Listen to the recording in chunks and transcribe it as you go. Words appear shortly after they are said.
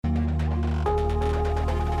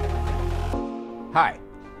Hi,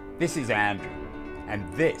 this is Andrew, and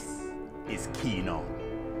this is Keen On,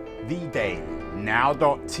 the daily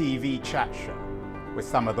Now.tv chat show with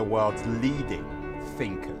some of the world's leading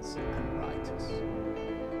thinkers and writers.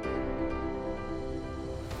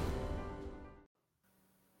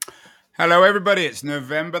 Hello, everybody. It's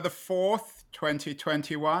November the 4th,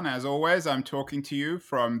 2021. As always, I'm talking to you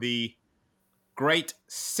from the great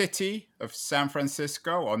city of San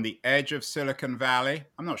Francisco on the edge of Silicon Valley.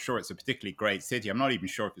 I'm not sure it's a particularly great city. I'm not even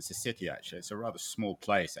sure if it's a city, actually. It's a rather small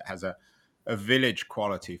place. It has a village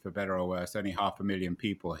quality, for better or worse. Only 500,000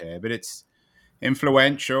 people here, but it's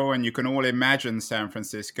influential, and you can all imagine San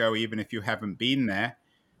Francisco, even if you haven't been there.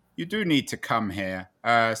 You do need to come here.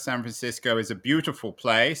 San Francisco is a beautiful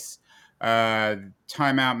place. Time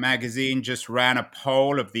Out magazine just ran a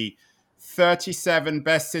poll of the 37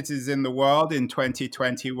 best cities in the world in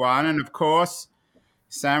 2021. And of course,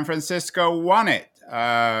 San Francisco won it.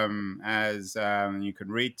 As you can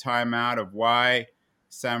read Time Out of why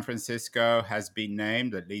San Francisco has been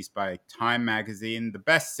named, at least by Time magazine, the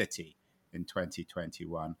best city in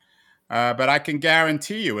 2021. But I can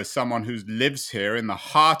guarantee you, as someone who lives here in the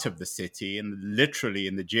heart of the city and literally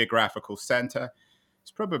in the geographical center,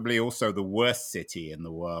 it's probably also the worst city in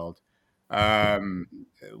the world.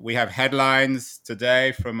 We have headlines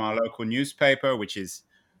today from our local newspaper, which is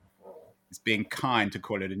being kind to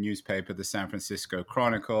call it a newspaper, the San Francisco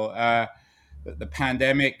Chronicle. The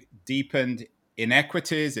pandemic deepened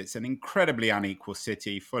inequities. It's an incredibly unequal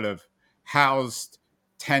city full of housed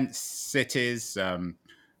tent cities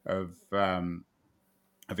of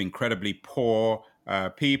incredibly poor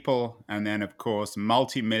people, and then, of course,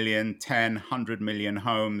 multi-million, 10, 100 million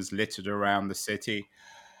homes littered around the city.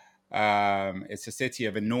 It's a city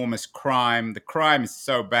of enormous crime. The crime is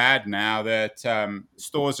so bad now that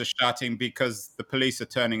stores are shutting because the police are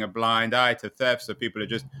turning a blind eye to theft, so people are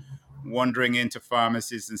just wandering into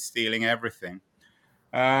pharmacies and stealing everything.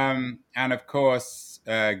 And of course,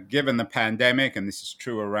 given the pandemic, and this is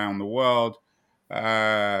true around the world,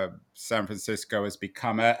 San Francisco has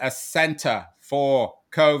become a center for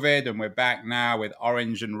COVID, and we're back now with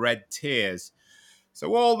orange and red tiers.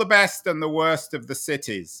 So all the best and the worst of the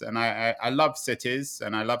cities. And I love cities,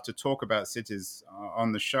 and I love to talk about cities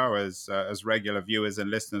on the show, as regular viewers and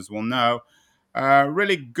listeners will know.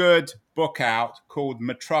 Really good book out called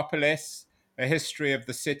Metropolis, A History of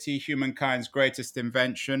the City, Humankind's Greatest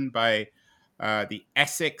Invention, by the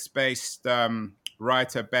Essex-based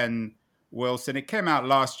writer Ben Wilson. It came out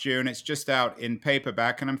last June. It's just out in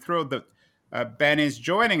paperback, and I'm thrilled that Ben is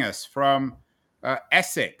joining us from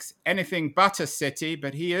Essex, anything but a city,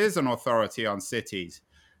 but he is an authority on cities.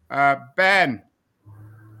 Ben,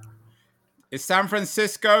 is San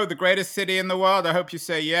Francisco the greatest city in the world? I hope you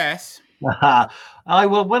say yes. I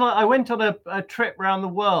went on a trip around the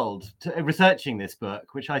world researching this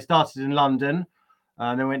book, which I started in London,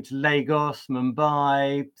 and then went to Lagos,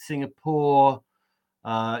 Mumbai, Singapore,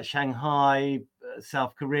 Shanghai,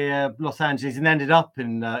 South Korea, Los Angeles, and ended up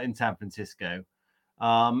in San Francisco.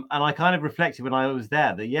 And I kind of reflected when I was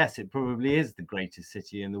there that, yes, it probably is the greatest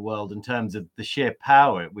city in the world in terms of the sheer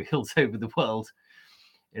power it wields over the world,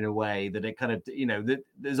 in a way that it kind of,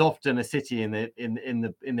 there's often a city in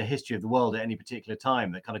the history of the world at any particular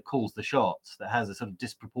time that kind of calls the shots, that has a sort of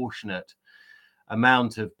disproportionate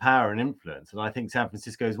amount of power and influence. And I think San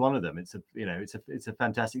Francisco is one of them. It's a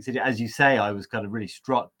fantastic city. As you say, I was kind of really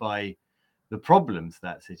struck by the problems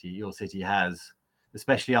that your city has,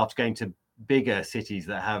 especially after going to bigger cities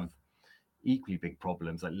that have equally big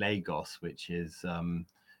problems, like Lagos, which is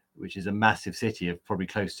a massive city of probably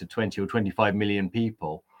close to 20 or 25 million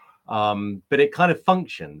people. But it kind of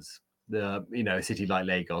functions, a city like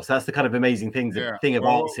Lagos. That's the kind of amazing thing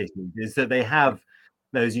about cities, is that they have,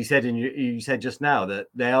 as you said, you said just now, that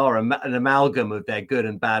they are an amalgam of their good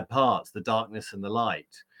and bad parts, the darkness and the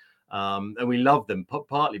light. And we love them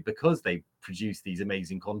partly because they produce these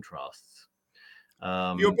amazing contrasts.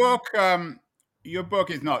 Your book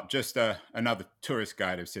is not just another tourist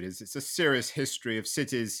guide of cities. It's a serious history of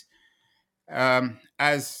cities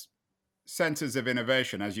as centers of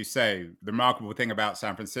innovation. As you say, the remarkable thing about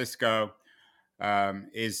San Francisco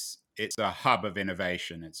is it's a hub of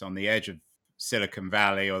innovation. It's on the edge of Silicon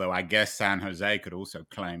Valley, although I guess San Jose could also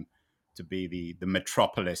claim to be the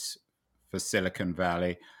metropolis for Silicon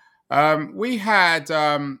Valley. We had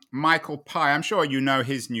Michael Pye. I'm sure you know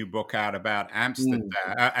his new book out about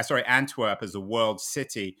Antwerp as a world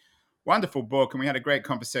city. Wonderful book, and we had a great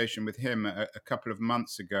conversation with him a couple of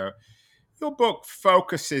months ago. Your book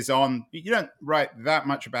focuses on, you don't write that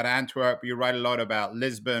much about Antwerp, but you write a lot about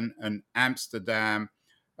Lisbon and Amsterdam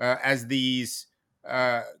as these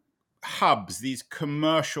hubs, these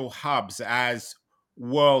commercial hubs, as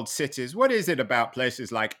world cities. What is it about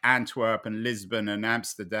places like Antwerp and Lisbon and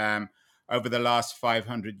Amsterdam over the last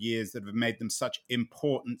 500 years that have made them such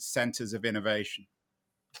important centers of innovation?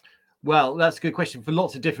 Well, that's a good question for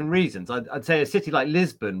lots of different reasons. I'd say a city like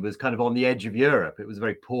Lisbon was kind of on the edge of Europe. It was a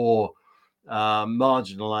very poor,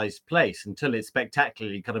 marginalized place until it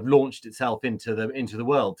spectacularly kind of launched itself into the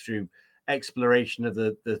world through exploration of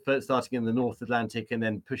the first starting in the North Atlantic and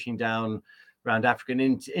then pushing down around Africa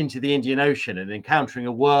and into the Indian Ocean and encountering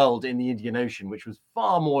a world in the Indian Ocean which was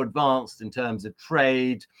far more advanced in terms of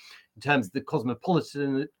trade, in terms of the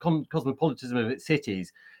cosmopolitanism of its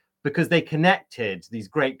cities, because they connected these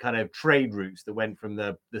great kind of trade routes that went from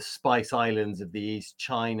the Spice Islands of the East,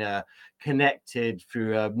 China, connected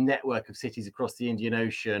through a network of cities across the Indian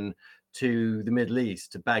Ocean to the Middle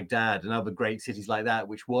East, to Baghdad and other great cities like that,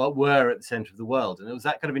 which were at the center of the world. And it was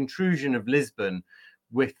that kind of intrusion of Lisbon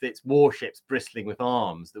with its warships bristling with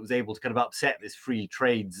arms that was able to kind of upset this free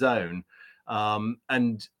trade zone,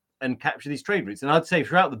 and capture these trade routes. And I'd say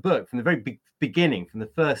throughout the book, from the very beginning, from the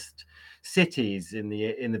first cities in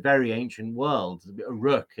the very ancient world,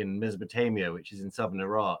 Uruk in Mesopotamia, which is in southern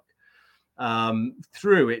Iraq,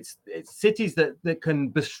 through it's cities that can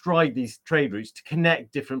bestride these trade routes to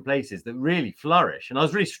connect different places that really flourish. And I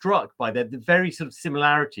was really struck by the very sort of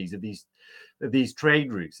similarities of these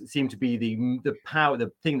trade routes that seem to be the power,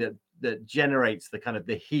 the thing that generates the kind of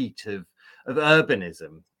the heat of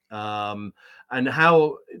urbanism. And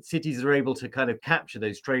how cities are able to kind of capture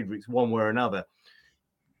those trade routes one way or another,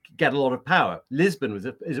 get a lot of power. Lisbon was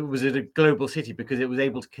a global city because it was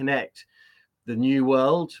able to connect the New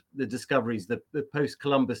World, the discoveries, the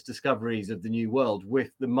post-Columbus discoveries of the New World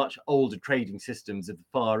with the much older trading systems of the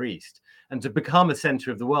Far East, and to become a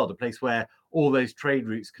center of the world, a place where all those trade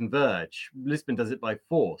routes converge. Lisbon does it by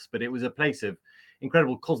force, but it was a place of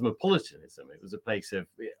incredible cosmopolitanism. It was a place of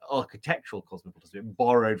architectural cosmopolitanism. It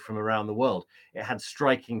borrowed from around the world. It had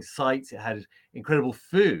striking sights. It had incredible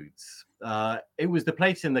foods. It was the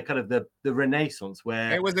place in the kind of the Renaissance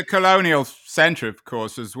where it was a colonial center, of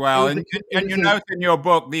course, as well. And you note in your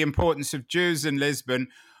book the importance of Jews in Lisbon.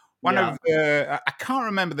 One of the, I can't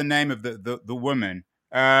remember the name of the woman.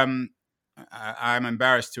 I'm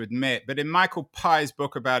embarrassed to admit, but in Michael Pye's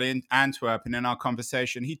book about Antwerp and in our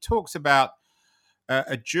conversation, he talks about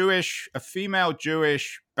a female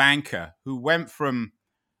Jewish banker who went from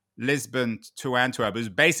Lisbon to Antwerp, was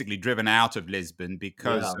basically driven out of Lisbon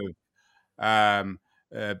because of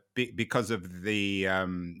the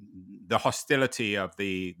hostility of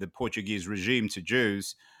the Portuguese regime to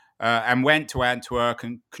Jews, and went to Antwerp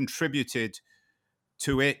and contributed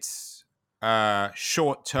to its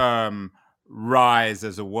short-term rise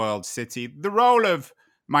as a world city. The role of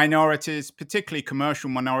minorities, particularly commercial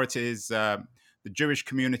minorities, the Jewish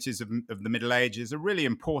communities of the Middle Ages, are really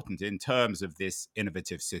important in terms of this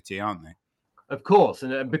innovative city, aren't they? Of course,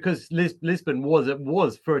 and because Lisbon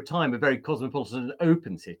was for a time a very cosmopolitan and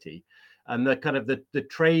open city, and the kind of the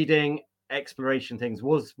trading exploration things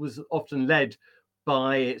was often led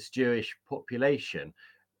by its Jewish population.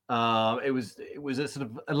 It was a sort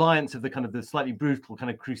of alliance of the kind of the slightly brutal kind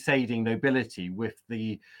of crusading nobility with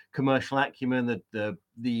the commercial acumen, the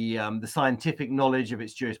scientific knowledge of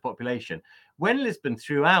its Jewish population. When Lisbon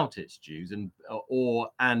threw out its Jews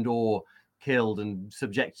or killed and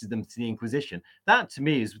subjected them to the Inquisition, that to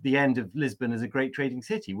me is the end of Lisbon as a great trading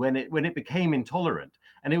city, when it became intolerant.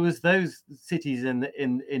 And it was those cities in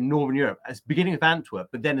Northern Europe, as beginning with Antwerp,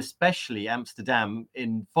 but then especially Amsterdam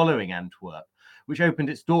in following Antwerp, which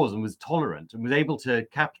opened its doors and was tolerant and was able to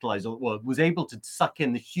capitalize on, well, was able to suck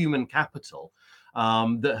in the human capital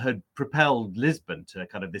that had propelled Lisbon to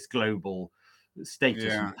kind of this global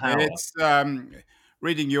status and power. It's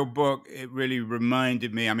reading your book, it really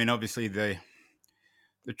reminded me. I mean, obviously the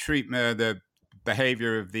treatment, the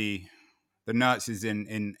behavior of the Nazis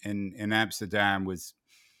in Amsterdam was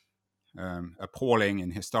appalling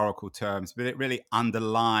in historical terms, but it really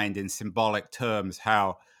underlined in symbolic terms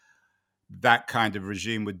how that kind of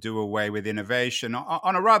regime would do away with innovation.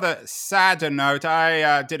 On a rather sadder note,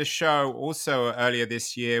 I did a show also earlier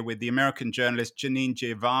this year with the American journalist Janine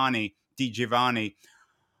DiGiovanni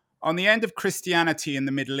on the end of Christianity in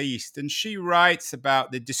the Middle East. And she writes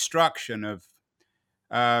about the destruction of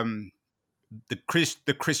the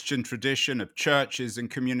Christian tradition of churches and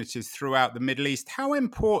communities throughout the Middle East. How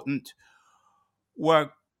important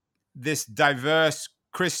were this diverse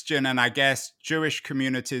Christian and I guess Jewish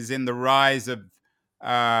communities in the rise of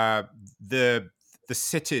the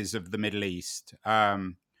cities of the Middle East?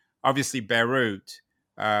 Obviously Beirut,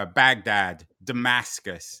 Baghdad,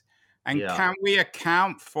 Damascus. And can we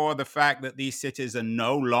account for the fact that these cities are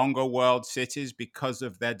no longer world cities because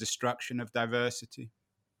of their destruction of diversity?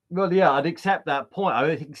 Well, yeah, I'd accept that point.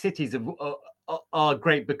 I think cities are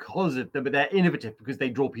great because of them, but they're innovative because they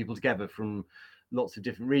draw people together from lots of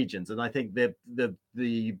different regions. And I think the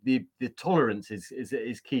tolerance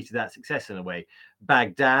is key to that success in a way.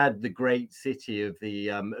 Baghdad, the great city of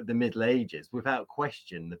the Middle Ages, without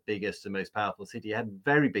question, the biggest and most powerful city, had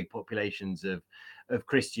very big populations of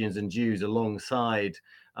Christians and Jews alongside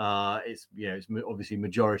its obviously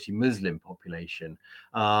majority Muslim population,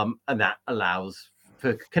 and that allows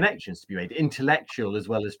for connections to be made, intellectual as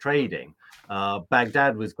well as trading.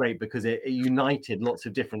 Baghdad was great because it united lots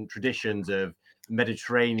of different traditions of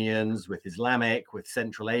Mediterraneans with Islamic, with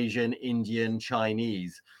Central Asian, Indian,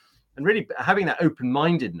 Chinese, and really having that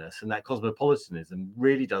open-mindedness and that cosmopolitanism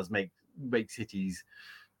really does make cities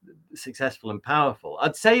successful and powerful.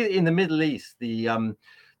 I'd say in the Middle East, the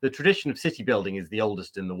tradition of city building is the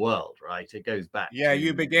oldest in the world, right? It goes back. Yeah,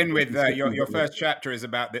 you begin with your first chapter is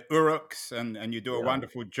about the Uruks, and you do a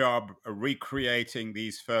wonderful job of recreating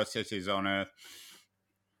these first cities on Earth.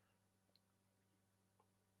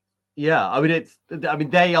 Yeah,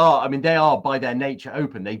 they are by their nature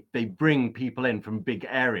open. They bring people in from big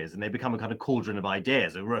areas, and they become a kind of cauldron of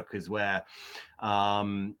ideas. Uruk is where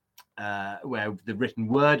the written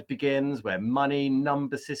word begins, where money,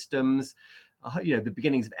 number systems, the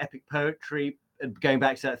beginnings of epic poetry. Going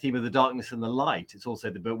back to that theme of the darkness and the light, it's also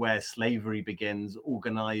the bit where slavery begins,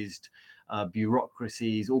 organized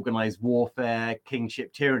bureaucracies, organized warfare,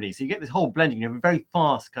 kingship, tyranny. So you get this whole blending. You have a very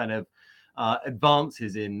fast kind of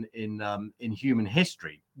advances in human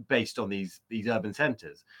history based on these urban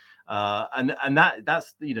centers, and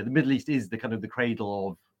that's the Middle East is the kind of the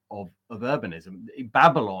cradle of urbanism.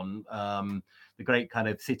 Babylon, the great kind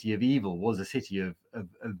of city of evil, was a city of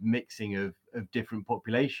mixing of different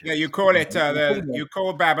populations. Yeah, you call it you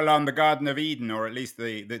call Babylon the Garden of Eden, or at least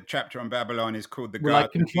the chapter on Babylon is called the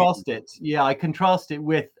Garden of Eden. I contrast it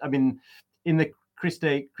with, in the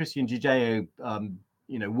Christian Judeo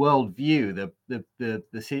worldview, the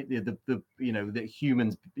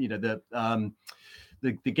humans,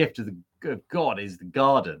 the gift of God is the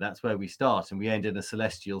garden. That's where we start, and we end in a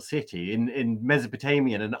celestial city. In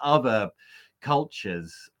Mesopotamian and other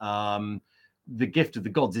cultures, the gift of the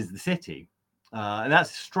gods is the city, and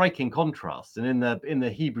that's a striking contrast. And in the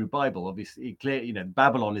Hebrew Bible, obviously, clear,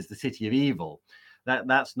 Babylon is the city of evil.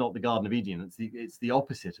 That's not the Garden of Eden. It's the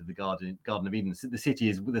opposite of the Garden of Eden. The city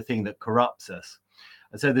is the thing that corrupts us.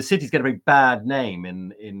 And so the city's got a very bad name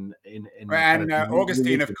in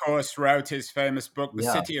Augustine, of course, wrote his famous book, The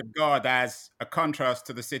City of God, as a contrast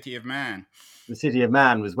to the city of man. The city of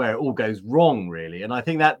man was where it all goes wrong, really. And I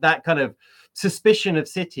think that kind of suspicion of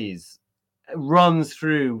cities runs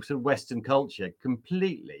through sort of Western culture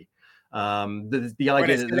completely. The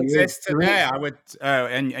idea that it exists today, I would,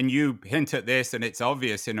 and you hint at this, and it's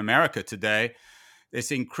obvious in America today, this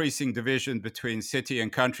increasing division between city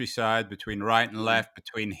and countryside, between right and left,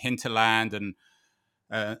 between hinterland and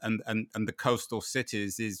the coastal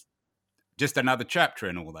cities is just another chapter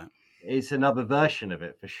in all that. It's another version of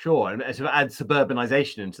it for sure, and sort of add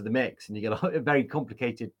suburbanization into the mix, and you get a very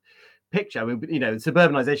complicated picture.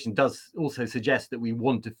 Suburbanization does also suggest that we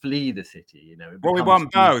want to flee the city. Well, we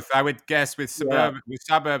want both. I would guess with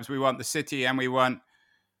suburbs, we want the city and we want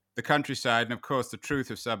the countryside. And of course, the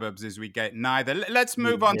truth of suburbs is we get neither. Let's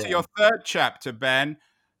move on to your third chapter, Ben.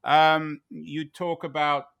 You talk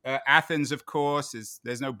about Athens, of course.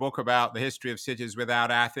 There's no book about the history of cities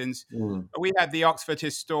without Athens. We had the Oxford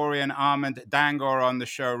historian Armand Dangour on the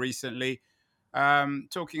show recently,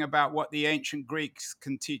 talking about what the ancient Greeks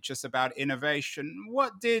can teach us about innovation.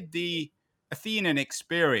 What did the Athenian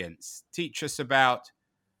experience teach us about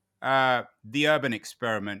the urban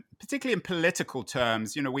experiment, particularly in political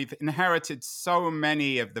terms? We've inherited so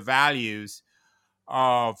many of the values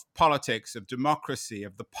of politics, of democracy,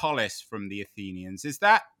 of the polis from the Athenians. Is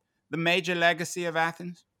that the major legacy of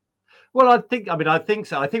Athens? Well, I think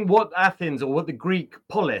so. I think what Athens, or what the Greek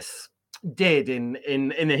polis did in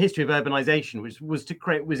the history of urbanization,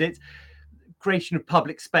 was its creation of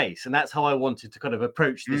public space. And that's how I wanted to kind of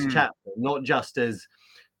approach this chapter, not just as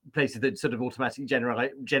places that sort of automatically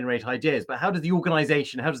generate ideas, but how does the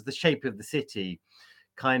organization, how does the shape of the city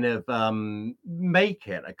kind of make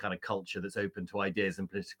it a kind of culture that's open to ideas and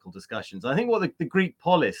political discussions? I think what the Greek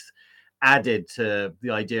polis added to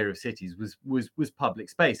the idea of cities was public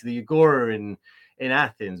space. The agora in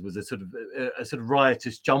Athens was a sort of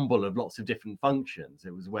riotous jumble of lots of different functions.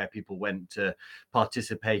 It was where people went to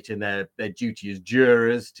participate in their duty as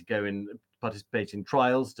jurors, to go and participate in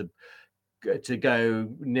trials, to to go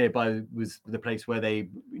nearby was the place where they,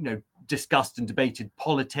 discussed and debated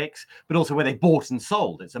politics, but also where they bought and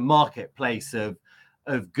sold. It's a marketplace of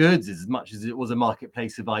goods as much as it was a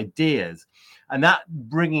marketplace of ideas, and that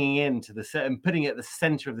bringing into the set and putting at the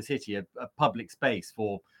center of the city a public space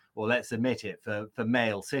for, or let's admit it, for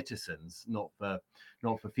male citizens, not for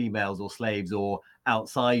females or slaves or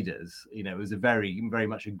outsiders. It was a very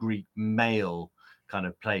much a Greek male kind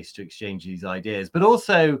of place to exchange these ideas, but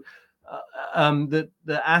also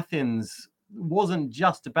that Athens wasn't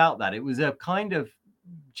just about that. It was a kind of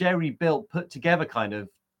jerry-built, put together kind of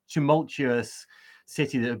tumultuous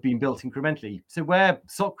city that had been built incrementally. So where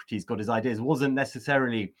Socrates got his ideas wasn't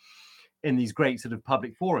necessarily in these great sort of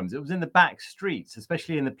public forums. It was in the back streets,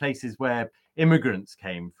 especially in the places where immigrants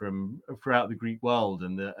came from throughout the Greek world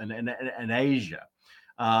and Asia.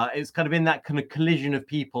 It's kind of in that kind of collision of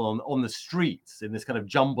people on the streets, in this kind of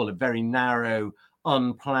jumble of very narrow,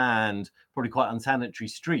 unplanned, probably quite unsanitary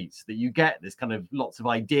streets, that you get this kind of lots of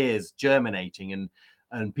ideas germinating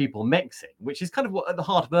and people mixing, which is kind of what at the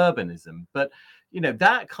heart of urbanism. But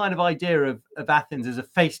that kind of idea of Athens as a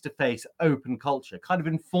face-to-face open culture kind of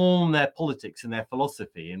informed their politics and their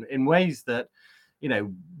philosophy in ways that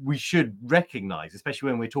we should recognize,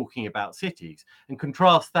 especially when we're talking about cities, and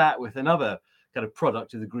contrast that with another kind of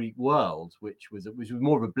product of the Greek world, which was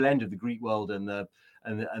more of a blend of the Greek world and the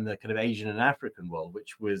kind of Asian and African world,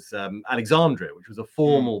 which was Alexandria, which was a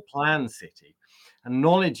formal planned city. And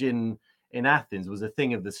knowledge in Athens was a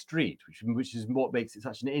thing of the street, which is what makes it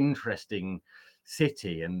such an interesting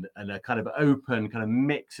city, and a kind of open kind of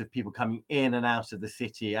mix of people coming in and out of the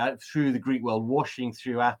city, out through the Greek world, washing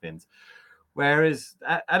through Athens. Whereas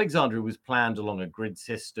Alexandria was planned along a grid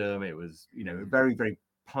system. It was, a very, very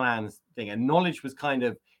planned thing, and knowledge was kind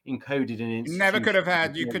of encoded in.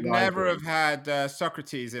 You could never have had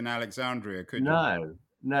Socrates in Alexandria, could you?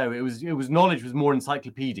 No, it was knowledge was more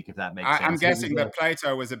encyclopedic, if that makes sense. I'm guessing that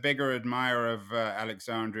Plato was a bigger admirer of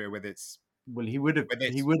Alexandria with its. Well, he would have been. Yeah.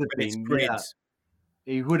 He would have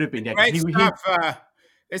been. Great stuff.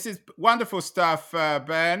 This is wonderful stuff,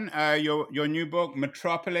 Ben. Your new book,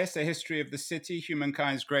 Metropolis: A History of the City,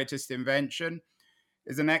 Humankind's Greatest Invention,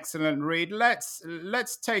 is an excellent read. Let's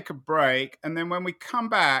take a break, and then when we come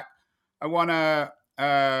back, I want to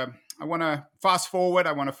fast forward.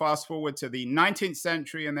 I want to fast forward to the 19th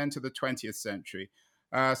century and then to the 20th century.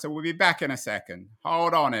 So we'll be back in a second.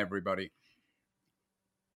 Hold on, everybody.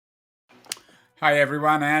 Hi,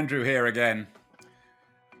 everyone. Andrew here again.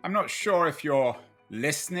 I'm not sure if you're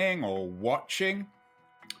listening or watching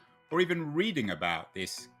or even reading about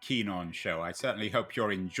this Keen On show. I certainly hope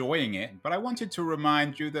you're enjoying it, but I wanted to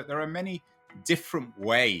remind you that there are many different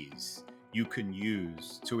ways you can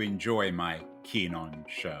use to enjoy my Keen On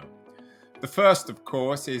show. The first, of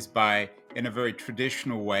course, is by, in a very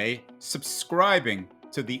traditional way, subscribing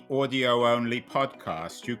to the audio-only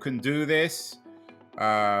podcast. You can do this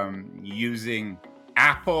using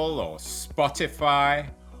Apple or Spotify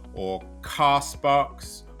or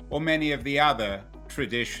Castbox or many of the other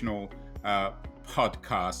traditional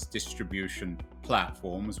podcast distribution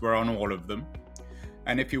platforms. We're on all of them.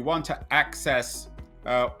 And if you want to access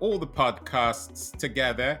all the podcasts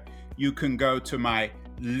together, you can go to my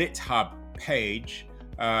LitHub page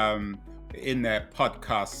in their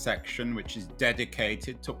podcast section, which is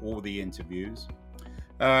dedicated to all the interviews.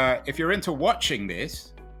 If you're into watching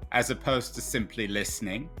this, as opposed to simply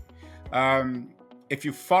listening, if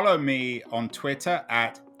you follow me on Twitter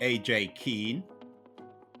at AJ Keen,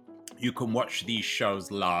 you can watch these shows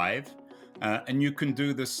live, and you can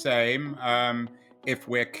do the same if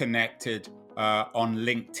we're connected on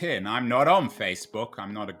LinkedIn. I'm not on Facebook.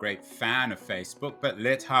 I'm not a great fan of Facebook, but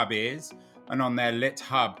LitHub is. And on their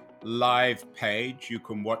LitHub live page, you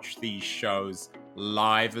can watch these shows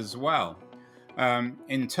live as well.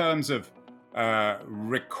 In terms of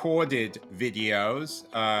recorded videos,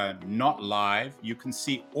 not live, you can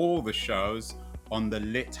see all the shows on the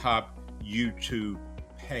LitHub YouTube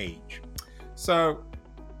page. So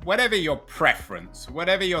whatever your preference,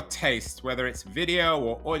 whatever your taste, whether it's video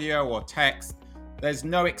or audio or text, there's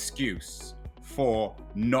no excuse for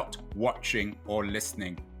not watching or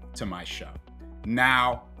listening to my show.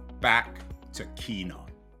 Now back to Keen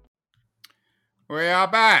On. We are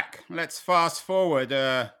back. Let's fast forward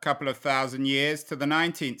a couple of thousand years to the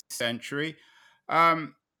 19th century.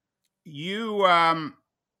 Ben, you a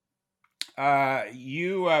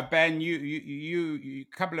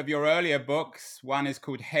couple of your earlier books. One is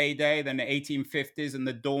called Heyday, then the 1850s and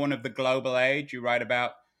the Dawn of the Global Age. You write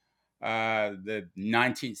about the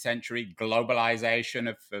 19th century globalization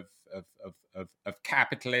of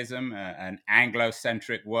capitalism, an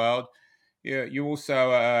Anglo-centric world. You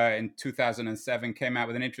also, in 2007, came out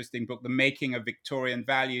with an interesting book, The Making of Victorian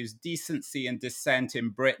Values, Decency and Dissent in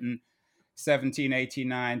Britain,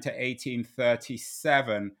 1789 to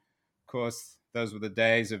 1837. Of course, those were the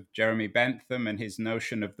days of Jeremy Bentham and his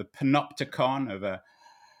notion of the panopticon, of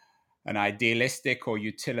an idealistic or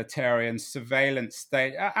utilitarian surveillance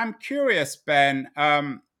state. I'm curious, Ben,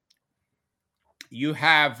 you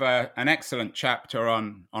have an excellent chapter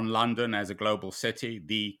on London as a global city,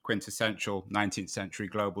 the quintessential 19th century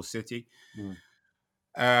global city.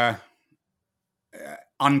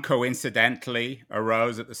 Uncoincidentally,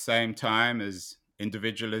 arose at the same time as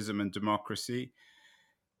individualism and democracy.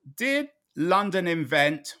 Did London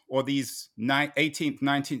invent, or these 18th,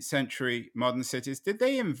 19th century modern cities, did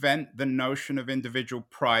they invent the notion of individual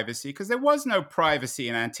privacy? Because there was no privacy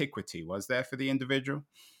in antiquity, was there, for the individual?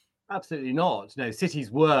 Absolutely not. No,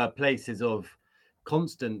 cities were places of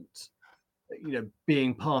constant,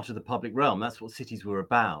 being part of the public realm. That's what cities were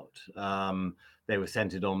about. They were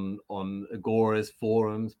centered on agoras,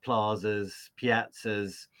 forums, plazas,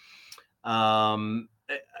 piazzas.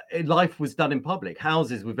 Life was done in public.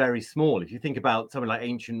 Houses were very small. If you think about something like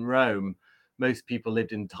ancient Rome, most people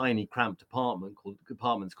lived in tiny, cramped apartments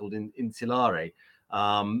called insulare.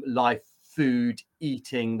 Life, food,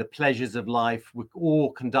 eating, the pleasures of life were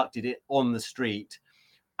all conducted on the street,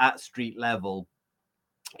 at street level,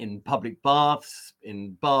 in public baths,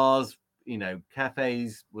 in bars,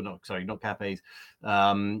 cafes. Well, not cafes.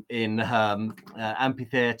 In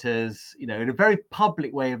amphitheaters. In a very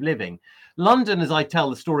public way of living. London, as I tell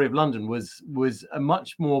the story of London, was a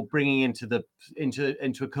much more bringing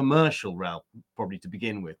into a commercial realm, probably to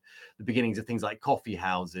begin with. The beginnings of things like coffee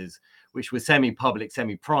houses, which were semi-public,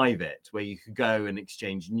 semi-private, where you could go and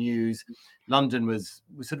exchange news. London was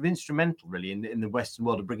sort of instrumental, really, in the Western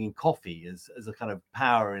world of bringing coffee as a kind of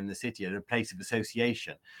power in the city, and a place of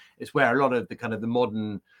association. It's where a lot of the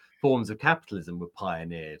modern forms of capitalism were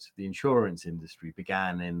pioneered. The insurance industry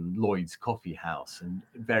began in Lloyd's Coffee House, and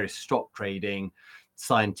various stock trading,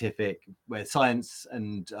 scientific, where science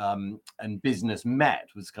and business met,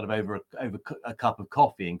 was kind of over a cup of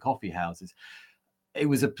coffee in coffee houses. It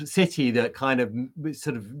was a city that kind of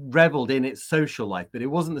sort of reveled in its social life, but it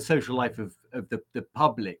wasn't the social life of the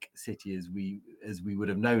public city as we would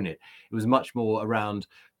have known it. It was much more around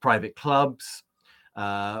private clubs,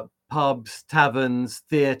 pubs, taverns,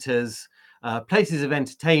 theatres, places of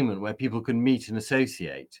entertainment where people can meet and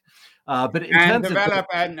associate. But in terms develop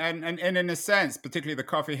and in a sense, particularly the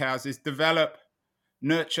coffee houses,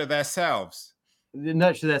 nurture themselves.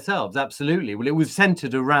 Absolutely. Well, it was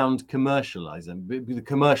centered around commercializing the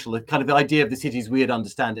commercial, kind of the idea of the cities we would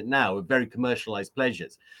understand it now, of very commercialized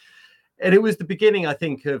pleasures. And it was the beginning, I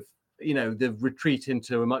think, of the retreat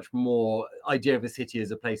into a much more idea of the city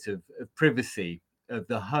as a place of privacy of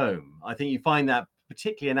the home. I think you find that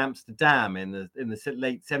particularly in Amsterdam in the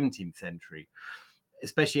late 17th century,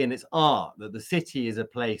 especially in its art, that the city is a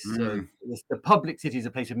place of, the public city is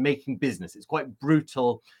a place of making business. It's quite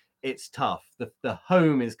brutal. It's tough. The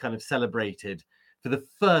home is kind of celebrated for the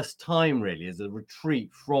first time, really, as a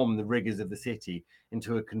retreat from the rigors of the city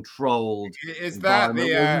into a controlled environment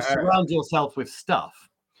where you surround yourself with stuff,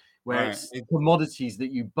 where it's commodities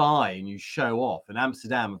that you buy and you show off. And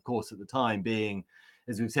Amsterdam, of course, at the time being,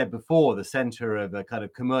 as we've said before, the center of a kind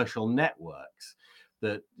of commercial networks,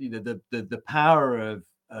 that the power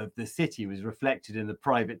of the city was reflected in the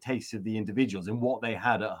private tastes of the individuals and what they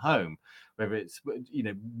had at home, whether it's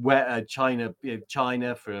where China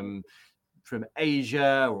from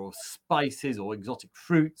Asia, or spices, or exotic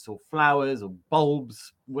fruits, or flowers, or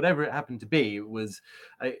bulbs, whatever it happened to be. It was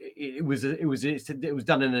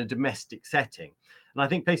done in a domestic setting. And I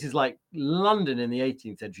think places like London in the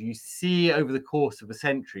 18th century, you see over the course of a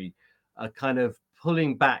century a kind of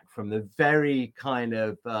pulling back from the very kind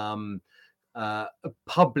of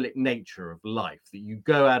public nature of life, that you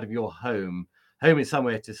go out of your home. Home is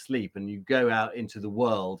somewhere to sleep, and you go out into the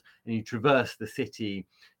world and you traverse the city,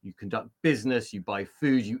 you conduct business, you buy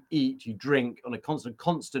food, you eat, you drink on a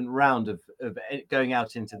constant round of going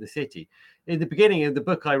out into the city. In the beginning of the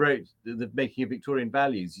book I wrote, The Making of Victorian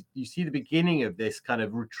Values, you see the beginning of this kind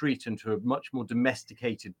of retreat into a much more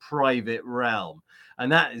domesticated private realm.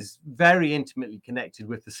 And that is very intimately connected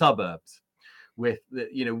with the suburbs, with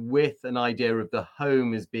an idea of the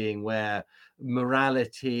home as being where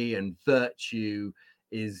morality and virtue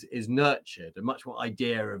is nurtured, a much more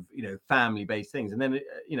idea of family-based things. And then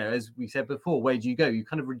as we said before, where do you go? You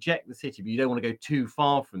kind of reject the city, but you don't want to go too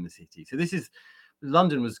far from the city. So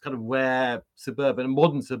London was kind of where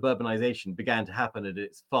modern suburbanization began to happen at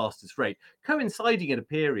its fastest rate, coinciding at a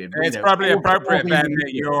period. It's probably appropriate then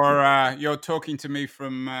that you're talking to me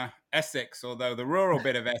from Essex, although the rural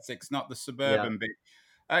bit of Essex, not the Yeah. suburban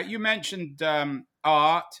bit. You mentioned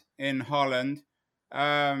art in Holland.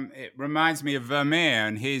 It reminds me of Vermeer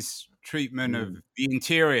and his treatment of the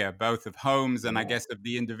interior, both of homes and I guess of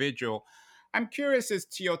the individual. I'm curious as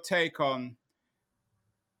to your take on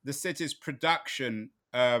the city's production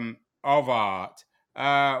of art.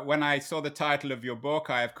 When I saw the title of your book,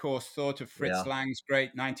 I of course thought of Fritz Lang's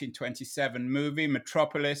great 1927 movie,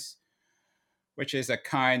 Metropolis, which is a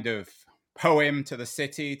kind of poem to the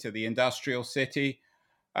city, to the industrial city.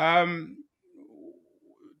 Um,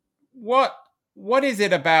 what is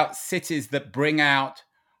it about cities that bring out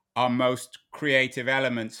our most creative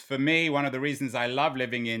elements? For me, one of the reasons I love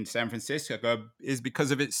living in San Francisco is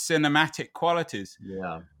because of its cinematic qualities.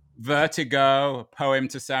 Yeah. Vertigo, a poem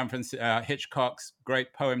to San Francisco, Hitchcock's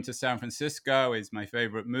great poem to San Francisco is my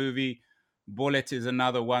favorite movie. Bullitt is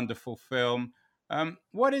another wonderful film.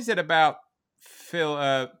 What is it about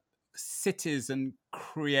cities and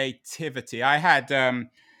creativity? I had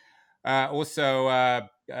also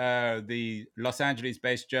the Los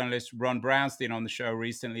Angeles-based journalist Ron Brownstein on the show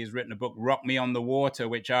recently. He's written a book, Rock Me on the Water,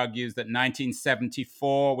 which argues that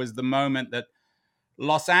 1974 was the moment that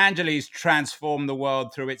Los Angeles transformed the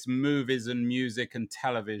world through its movies and music and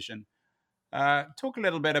television. Talk a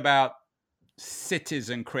little bit about cities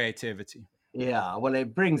and creativity. Yeah, well,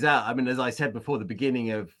 it brings out, I mean, as I said before, the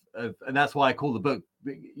beginning of and that's why I call the book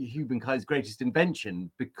Humankind's Greatest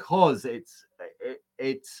Invention, because it's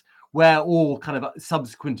where all kind of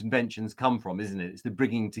subsequent inventions come from, isn't it? It's the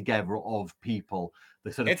bringing together of people,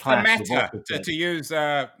 the sort of it's the meta, to use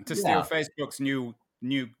to steal Facebook's new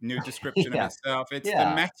description of itself. It's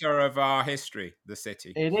the meta of our history, the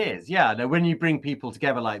city. It is, yeah. Now, when you bring people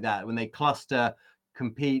together like that, when they cluster,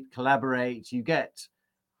 compete, collaborate, you get,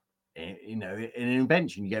 you know, in an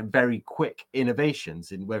invention, you get very quick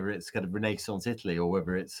innovations in whether it's kind of Renaissance Italy or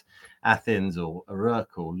whether it's Athens or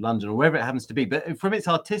Uruk or London or wherever it happens to be. But from its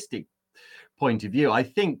artistic point of view, I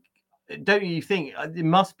think, don't you think it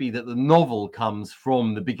must be that the novel comes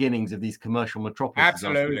from the beginnings of these commercial metropolises?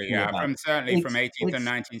 Absolutely, yeah. From 18th and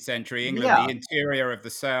 19th century England, the interior of the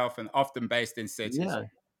South, and often based in cities. Yeah,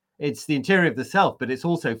 it's the interior of the South, but it's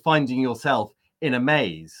also finding yourself in a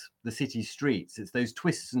maze, the city streets. It's those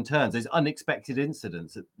twists and turns, those unexpected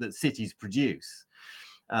incidents that cities produce.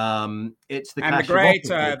 It's the great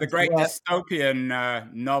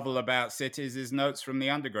dystopian novel about cities is Notes from the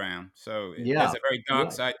Underground. So there's a very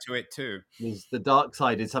dark side to it too. The dark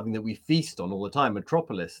side is something that we feast on all the time.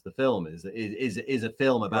 Metropolis, the film, is a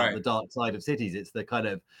film about the dark side of cities. It's the kind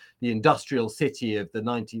of the industrial city of the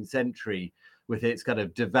 19th century, with its kind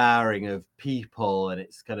of devouring of people and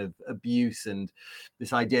its kind of abuse, and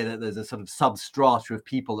this idea that there's a sort of substrata of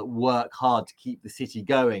people that work hard to keep the city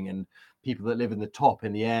going, and people that live in the top,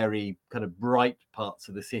 in the airy kind of bright parts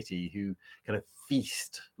of the city, who kind of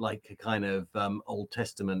feast like a kind of Old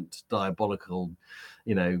Testament diabolical,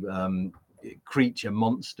 you know, creature,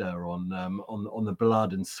 monster on the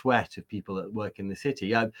blood and sweat of people that work in the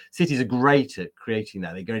city. Cities are great at creating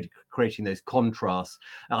that. They're great at creating those contrasts.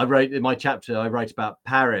 I wrote in my chapter, I write about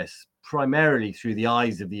Paris primarily through the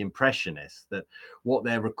eyes of the Impressionists, that what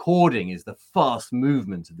they're recording is the fast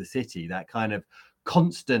movement of the city, that kind of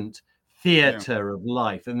constant theater of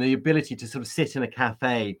life, and the ability to sort of sit in a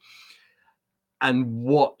cafe and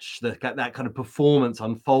watch that kind of performance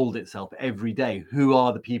unfold itself every day. Who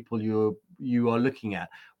are the people you are looking at?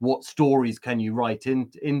 What stories can you write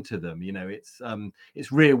into them? You know, it's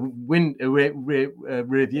Rear View,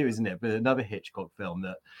 isn't it? But another Hitchcock film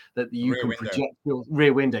that you can project your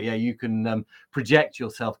Rear Window. Yeah, you can project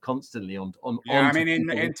yourself constantly on. I mean,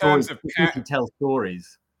 in terms of you can tell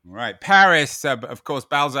stories. Right, Paris. Of course,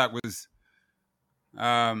 Balzac was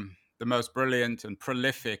the most brilliant and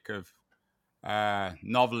prolific of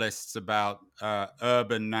novelists about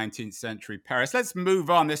urban 19th century Paris. Let's move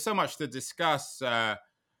on. There's so much to discuss, Ben.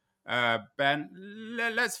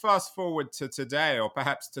 Let's fast forward to today, or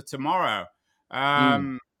perhaps to tomorrow.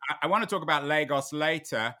 I want to talk about Lagos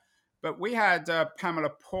later, but we had Pamela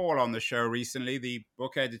Paul on the show recently, the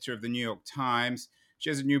book editor of the New York Times. She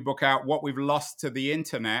has a new book out, What We've Lost to the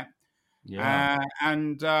Internet. I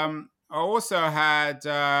also had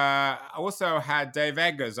Dave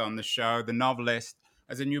Eggers on the show, the novelist,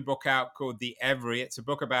 has a new book out called The Every. It's a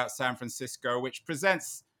book about San Francisco, which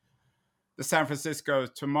presents the San Francisco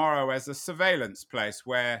of tomorrow as a surveillance place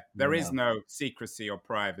where there is no secrecy or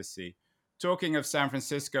privacy. Talking of San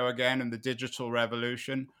Francisco again and the digital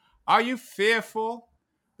revolution, are you fearful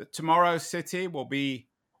that tomorrow's city will be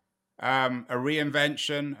a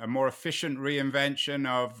reinvention, a more efficient reinvention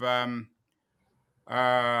of the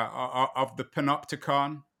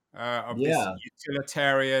panopticon? of this Yeah,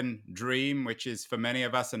 utilitarian dream, which is for many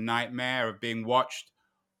of us a nightmare of being watched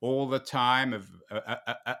all the time, of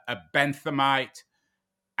a Benthamite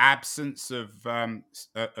absence of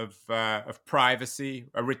privacy,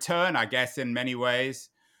 a return, I guess, in many ways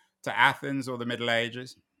to Athens or the Middle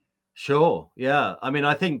Ages. sure. Yeah. I mean,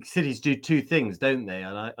 I think cities do two things, don't they?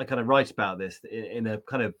 And I kind of write about this in a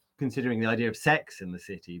kind of considering the idea of sex in the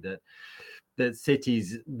city, that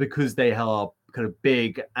cities, because they are kind of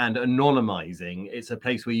big and anonymizing, it's a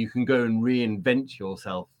place where you can go and reinvent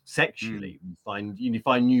yourself Mm. sexually. You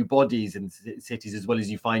find new bodies in cities, as well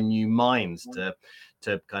as you find new minds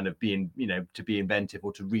to kind of be in, to be inventive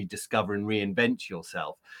or to rediscover and reinvent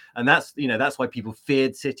yourself. And that's why people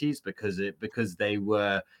feared cities, because they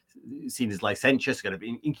were seen as licentious, kind of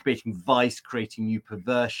incubating vice, creating new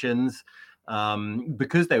perversions,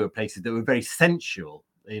 because they were places that were very sensual.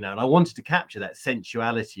 And I wanted to capture that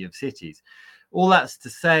sensuality of cities. All that's to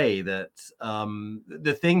say that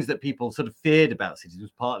the things that people sort of feared about cities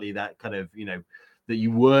was partly that kind of, that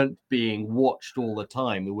you weren't being watched all the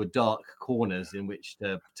time. There were dark corners in which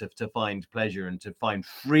to find pleasure and to find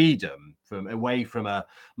freedom from away from a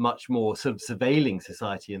much more sort of surveilling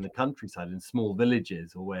society in the countryside, in small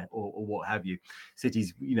villages or what have you.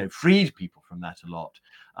 Cities, freed people from that a lot.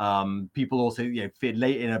 People also, feared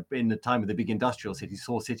late in the time of the big industrial cities,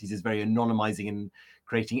 saw cities as very anonymizing and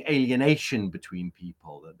creating alienation between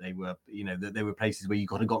people. That they were, that they were places where you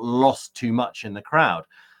got lost too much in the crowd.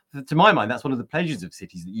 To my mind, that's one of the pleasures of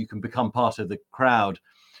cities, that you can become part of the crowd,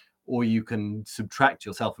 or you can subtract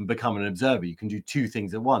yourself and become an observer. You can do two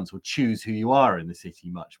things at once, or choose who you are in the city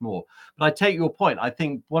much more. But I take your point. I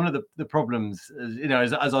think one of the problems,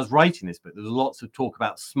 as I was writing this book, there was lots of talk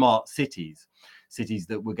about smart cities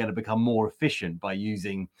that were going to become more efficient by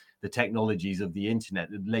using the technologies of the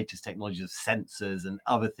internet, the latest technologies of sensors and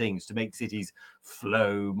other things to make cities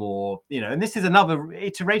flow more, and this is another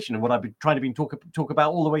iteration of what I've been trying to talk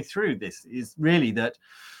about all the way through. This is really that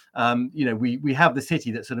we have the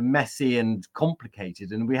city that's sort of messy and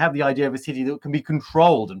complicated, and we have the idea of a city that can be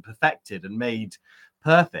controlled and perfected and made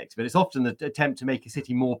perfect. But it's often the attempt to make a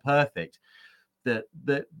city more perfect that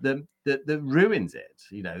ruins it.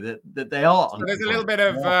 That they are So there's a little uncontrollable. bit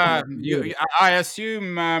of I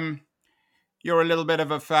assume you're a little bit of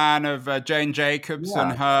a fan of Jane Jacobs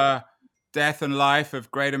and Yeah, her Death and Life of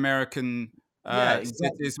Great American yeah, exactly.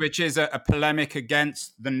 Cities, which is a polemic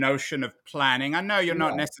against the notion of planning. I know you're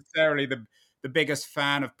not Yeah. necessarily the biggest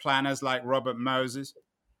fan of planners like Robert Moses.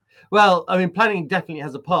 Well, I mean, planning definitely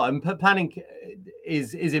has a part, and planning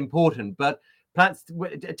is important, but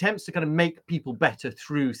attempts to kind of make people better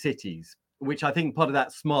through cities, which I think part of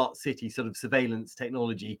that smart city sort of surveillance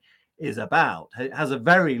technology is about. It has a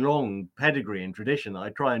very long pedigree and tradition that I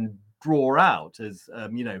try and draw out as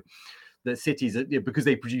that cities, because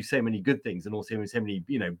they produce so many good things and also so many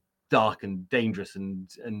dark and dangerous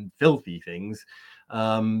and filthy things,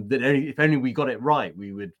 that if only we got it right,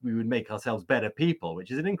 we would make ourselves better people,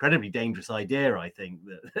 which is an incredibly dangerous idea. I think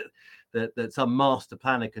that some master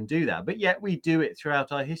planner can do that, but yet we do it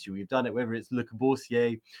throughout our history. We've done it, whether it's Le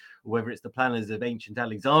Corbusier or whether it's the planners of ancient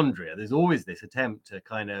Alexandria. There's always this attempt to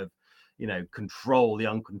kind of control the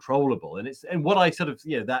uncontrollable. And what I sort of,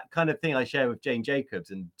 that kind of thing I share with Jane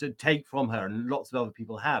Jacobs and to take from her, and lots of other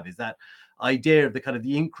people have, is that idea of the kind of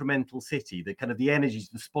the incremental city, the kind of the energies,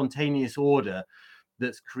 the spontaneous order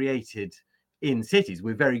that's created in cities.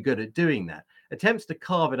 We're very good at doing that. Attempts to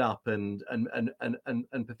carve it up and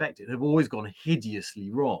perfect it have always gone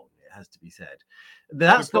hideously wrong, it has to be said.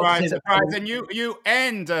 That's not to say that. Surprise. And you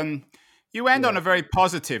end on a very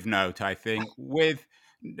positive note, I think, with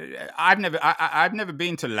I've never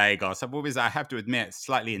been to Lagos. I have to admit,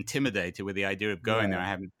 slightly intimidated with the idea of going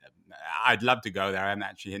there. I'd love to go there. I haven't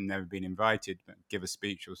actually never been invited, but give a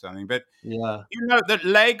speech or something. But Yeah. you know that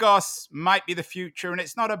Lagos might be the future, and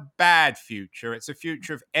it's not a bad future. It's a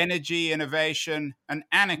future of energy, innovation, and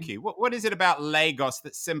anarchy. What is it about Lagos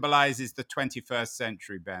that symbolizes the 21st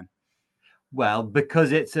century, Ben? Well,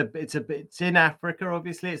 because it's in Africa.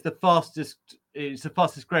 Obviously, it's the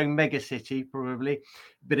fastest growing mega city probably,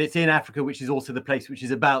 but it's in Africa, which is also the place which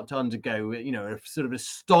is about to undergo a sort of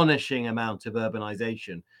astonishing amount of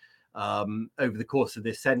urbanization over the course of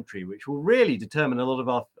this century, which will really determine a lot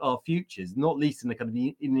of our futures, not least in the kind of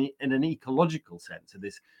in an ecological sense of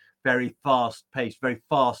this very fast paced, very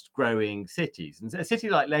fast growing cities. And a city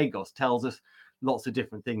like Lagos tells us lots of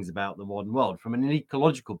different things about the modern world. From an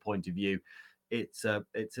ecological point of view, it's a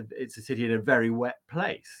city in a very wet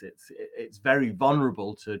place. It's very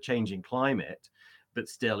vulnerable to changing climate, but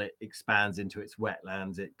still it expands into its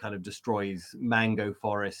wetlands. It kind of destroys mango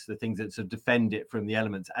forests, the things that sort of defend it from the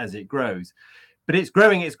elements as it grows. but it's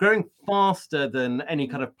growing faster than any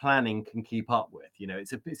kind of planning can keep up with.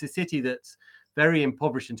 It's a city that's very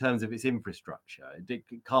impoverished in terms of its infrastructure. It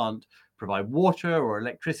can't provide water or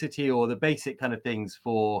electricity or the basic kind of things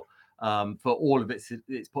for all of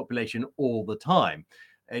its population all the time.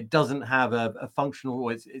 It doesn't have a functional,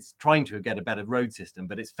 or it's trying to get a better road system,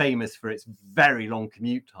 but it's famous for its very long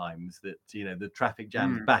commute times that, the traffic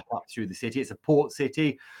jams back up through the city. It's a port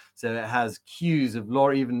city, so it has queues of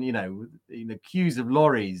queues of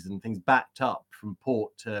lorries and things backed up from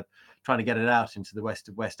port to trying to get it out into the west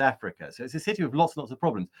of West Africa. So it's a city with lots and lots of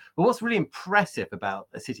problems. But what's really impressive about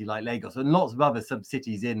a city like Lagos and lots of other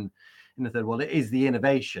sub-cities in the third world, it is the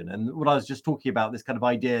innovation. And what I was just talking about, this kind of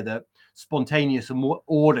idea that spontaneous and more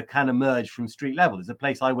order can emerge from street level. There's a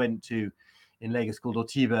place I went to in Lagos called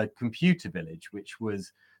Otiba Computer Village, which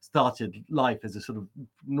was started life as a sort of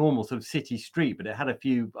normal sort of city street, but it had a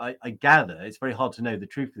few, I gather, it's very hard to know the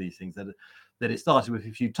truth of these things, that it started with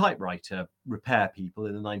a few typewriter repair people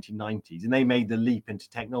in the 1990s, and they made the leap into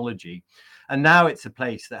technology. And now it's a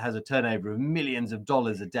place that has a turnover of millions of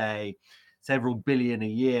dollars a day, several billion a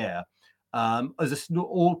year, as a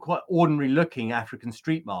all quite ordinary looking African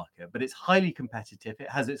street market, but it's highly competitive. It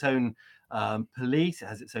has its own police, it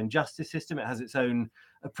has its own justice system, it has its own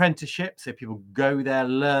apprenticeship. So people go there,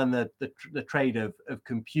 learn the trade of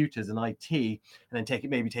computers and IT, and then take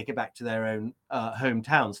it back to their own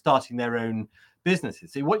hometown, starting their own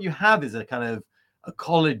businesses. So what you have is a kind of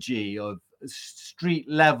ecology of street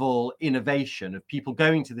level innovation of people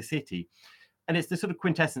going to the city. And it's the sort of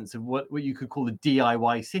quintessence of what you could call a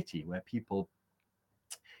DIY city, where people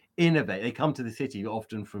innovate. They come to the city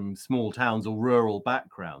often from small towns or rural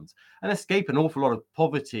backgrounds and escape an awful lot of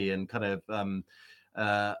poverty and kind of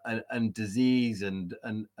and disease and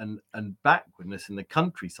backwardness in the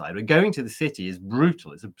countryside. But going to the city is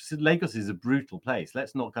brutal. Lagos is a brutal place.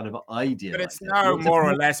 Let's not kind of idealize. But it's no more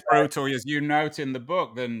or less brutal, as you note in the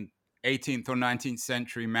book, than 18th or 19th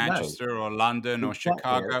century Manchester or London or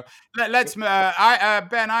Chicago. Let's Ben,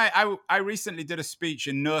 I recently did a speech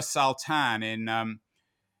in Nur Sultan in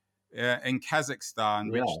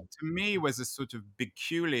Kazakhstan, which to me was a sort of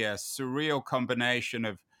peculiar, surreal combination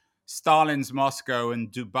of Stalin's Moscow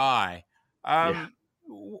and Dubai.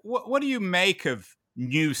 What do you make of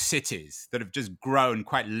new cities that have just grown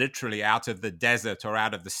quite literally out of the desert or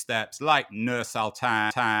out of the steppes, like Nur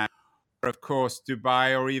Sultan, or of course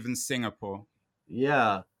Dubai, or even Singapore?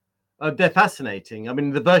 Yeah, they're fascinating. I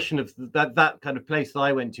mean, the version of that kind of place that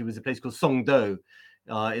I went to was a place called Songdo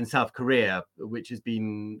in South Korea, which has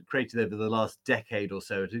been created over the last decade or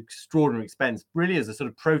so at extraordinary expense, really as a sort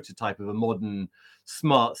of prototype of a modern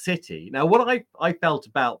smart city. Now, what I felt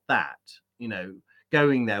about that,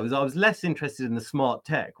 going there, was I was less interested in the smart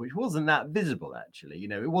tech, which wasn't that visible actually.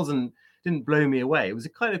 It didn't blow me away. It was a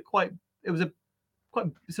quite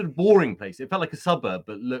sort of boring place. It felt like a suburb,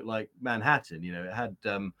 but looked like Manhattan. It had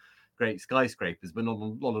great skyscrapers, but not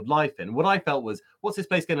a lot of life in. What I felt was, what's this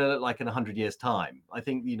place going to look like in 100 years' time? I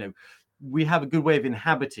think, we have a good way of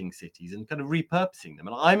inhabiting cities and kind of repurposing them.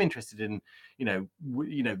 And I'm interested in,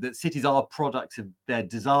 that cities are products of their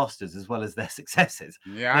disasters as well as their successes.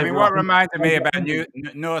 Yeah, I mean, what reminded me about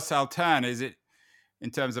Nur Sultan is it,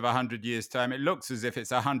 in terms of 100 years' time, it looks as if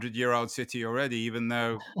it's a 100-year-old city already, even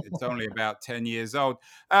though it's only about 10 years old.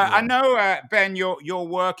 I know, Ben, you're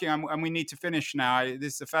working, and we need to finish now.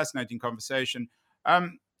 This is a fascinating conversation.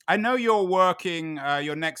 I know you're working,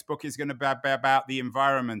 your next book is going to be about the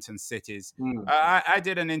environment and cities. I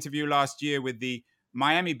did an interview last year with the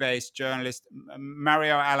Miami-based journalist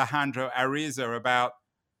Mario Alejandro Ariza about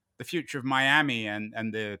the future of Miami and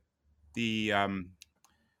the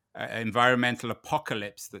environmental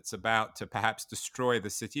apocalypse that's about to perhaps destroy the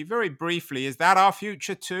city. Very briefly, is that our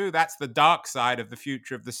future too? That's the dark side of the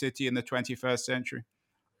future of the city in the 21st century.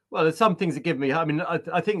 Well, there's some things that give me,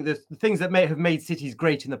 I think the things that may have made cities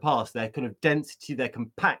great in the past, their kind of density, their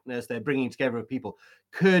compactness, their bringing together of people,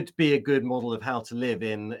 could be a good model of how to live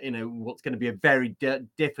in, what's going to be a very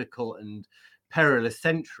difficult and perilous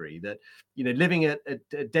century. That, living at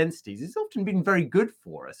densities has often been very good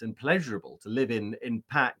for us and pleasurable to live in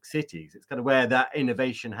packed cities. It's kind of where that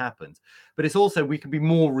innovation happens. But it's also, we can be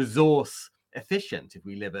more resource efficient if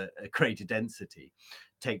we live at a greater density,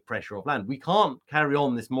 take pressure off land. We can't carry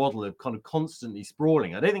on this model of kind of constantly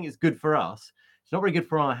sprawling. I don't think it's good for us. It's not very good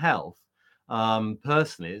for our health,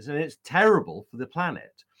 personally, and it's terrible for the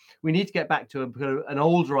planet. We need to get back to an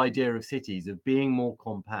older idea of cities, of being more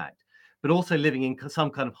compact, but also living in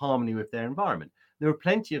some kind of harmony with their environment. There are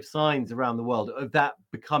plenty of signs around the world of that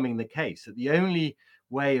becoming the case, that the only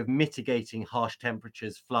way of mitigating harsh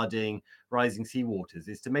temperatures, flooding, rising sea waters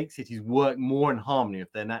is to make cities work more in harmony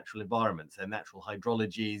with their natural environments, their natural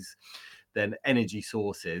hydrologies, their energy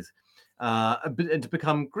sources, and to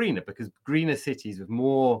become greener, because greener cities with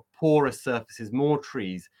more porous surfaces, more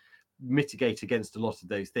trees, mitigate against a lot of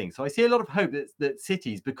those things. So I see a lot of hope that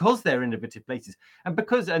cities, because they're innovative places, and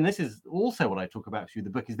this is also what I talk about through the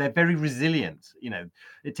book, is they're very resilient.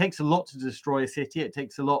 It takes a lot to destroy a city. It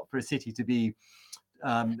takes a lot for a city to be,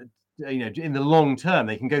 in the long term,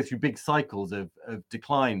 they can go through big cycles of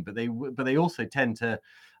decline, but they also tend to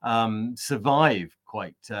survive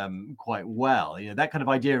quite well. That kind of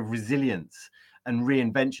idea of resilience and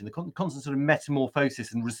reinvention, the constant sort of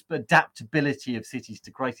metamorphosis and adaptability of cities to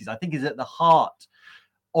crises, I think is at the heart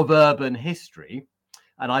of urban history.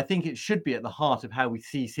 And I think it should be at the heart of how we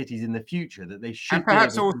see cities in the future, that they should. And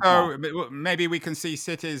perhaps also, maybe we can see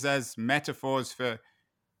cities as metaphors for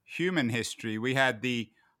human history. We had the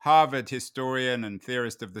Harvard historian and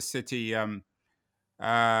theorist of the city, Edward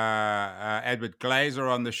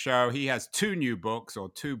Glazer, on the show. He has two books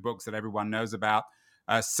that everyone knows about.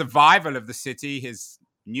 Survival of the City, his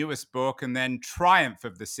newest book, and then Triumph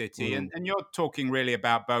of the City. And you're talking really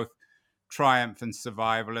about both triumph and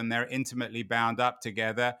survival, and they're intimately bound up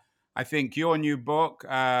together. I think your new book,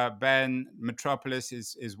 Ben, Metropolis,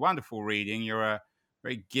 is wonderful reading. You're a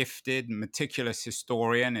very gifted, meticulous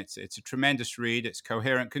historian. It's a tremendous read. It's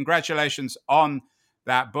coherent. Congratulations on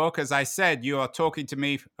that book. As I said, you are talking to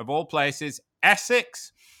me, of all places,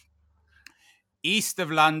 Essex, east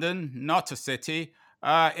of London, not a city.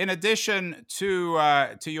 In addition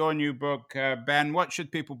to your new book, Ben, what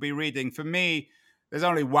should people be reading? For me, there's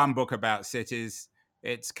only one book about cities.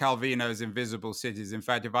 It's Calvino's Invisible Cities. In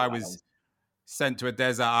fact, if I was sent to a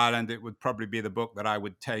desert island, it would probably be the book that I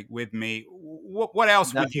would take with me. What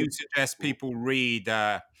else would you suggest people read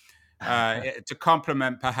to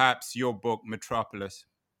complement perhaps your book, Metropolis?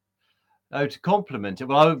 Oh, to compliment it.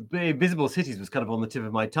 Well, Invisible Cities was kind of on the tip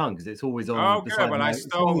of my tongue because it's always on. Oh, good. Well, I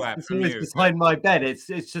stole that from you. It's always beside my bed. It's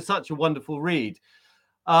just such a wonderful read.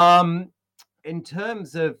 In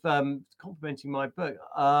terms of complimenting my book,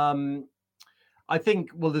 I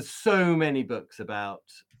think, well, there's so many books about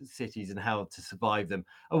cities and how to survive them.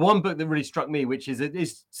 One book that really struck me, which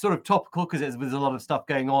is sort of topical because there's a lot of stuff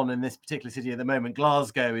going on in this particular city at the moment.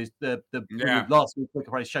 Glasgow is the last week's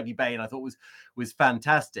Booker Prize, Shuggie Bain, I thought was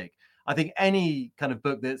fantastic. I think any kind of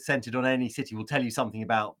book that's centered on any city will tell you something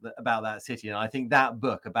about that city. And I think that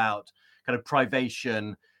book about kind of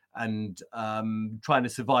privation and trying to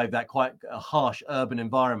survive that quite a harsh urban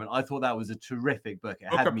environment, I thought that was a terrific book.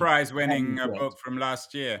 Booker Prize winning book from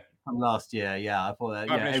last year. Yeah. I thought that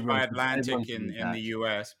published by Atlantic in the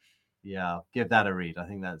US. Yeah, give that a read. I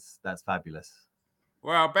think that's fabulous.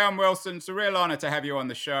 Well, Ben Wilson, it's a real honor to have you on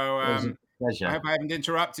the show. Pleasure. I hope I haven't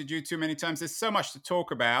interrupted you too many times. There's so much to talk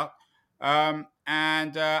about. I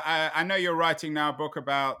know you're writing now a book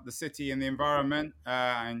about the city and the environment,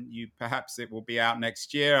 and perhaps it will be out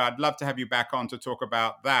next year. I'd love to have you back on to talk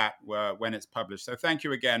about that when it's published. So thank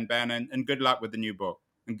you again, Ben, and good luck with the new book.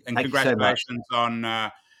 And congratulations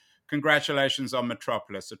congratulations on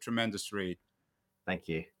Metropolis, a tremendous read. Thank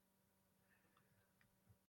you.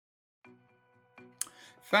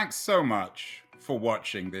 Thanks so much for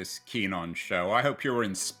watching this Keen On show. I hope you were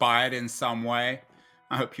inspired in some way.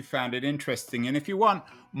 I hope you found it interesting. And if you want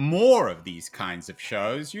more of these kinds of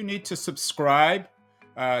shows, you need to subscribe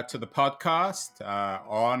to the podcast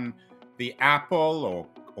on the Apple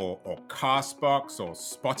or Castbox or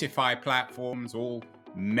Spotify platforms. All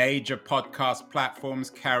major podcast platforms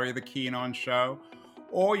carry the Keen On show.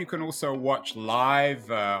 Or you can also watch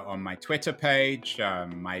live on my Twitter page,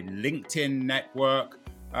 my LinkedIn network,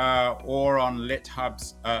 or on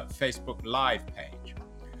LitHub's Facebook Live page.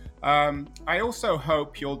 I also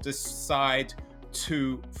hope you'll decide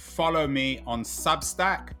to follow me on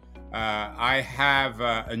Substack. I have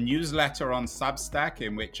a newsletter on Substack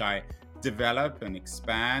in which I develop and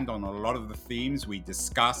expand on a lot of the themes we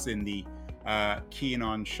discuss in the Keen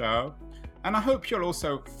On show. And I hope you'll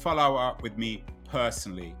also follow up with me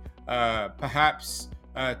personally, perhaps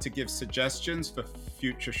to give suggestions for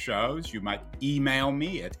future shows. You might email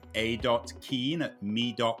me at a.keen@me.com.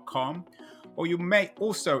 Or you may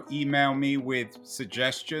also email me with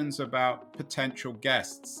suggestions about potential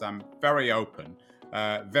guests. I'm very open,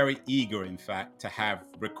 very eager, in fact, to have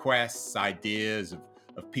requests, ideas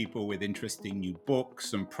of people with interesting new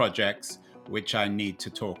books and projects which I need to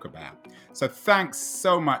talk about. So thanks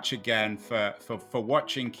so much again for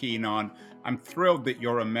watching Keen On. I'm thrilled that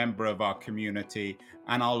you're a member of our community,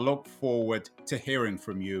 and I'll look forward to hearing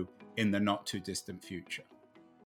from you in the not too distant future.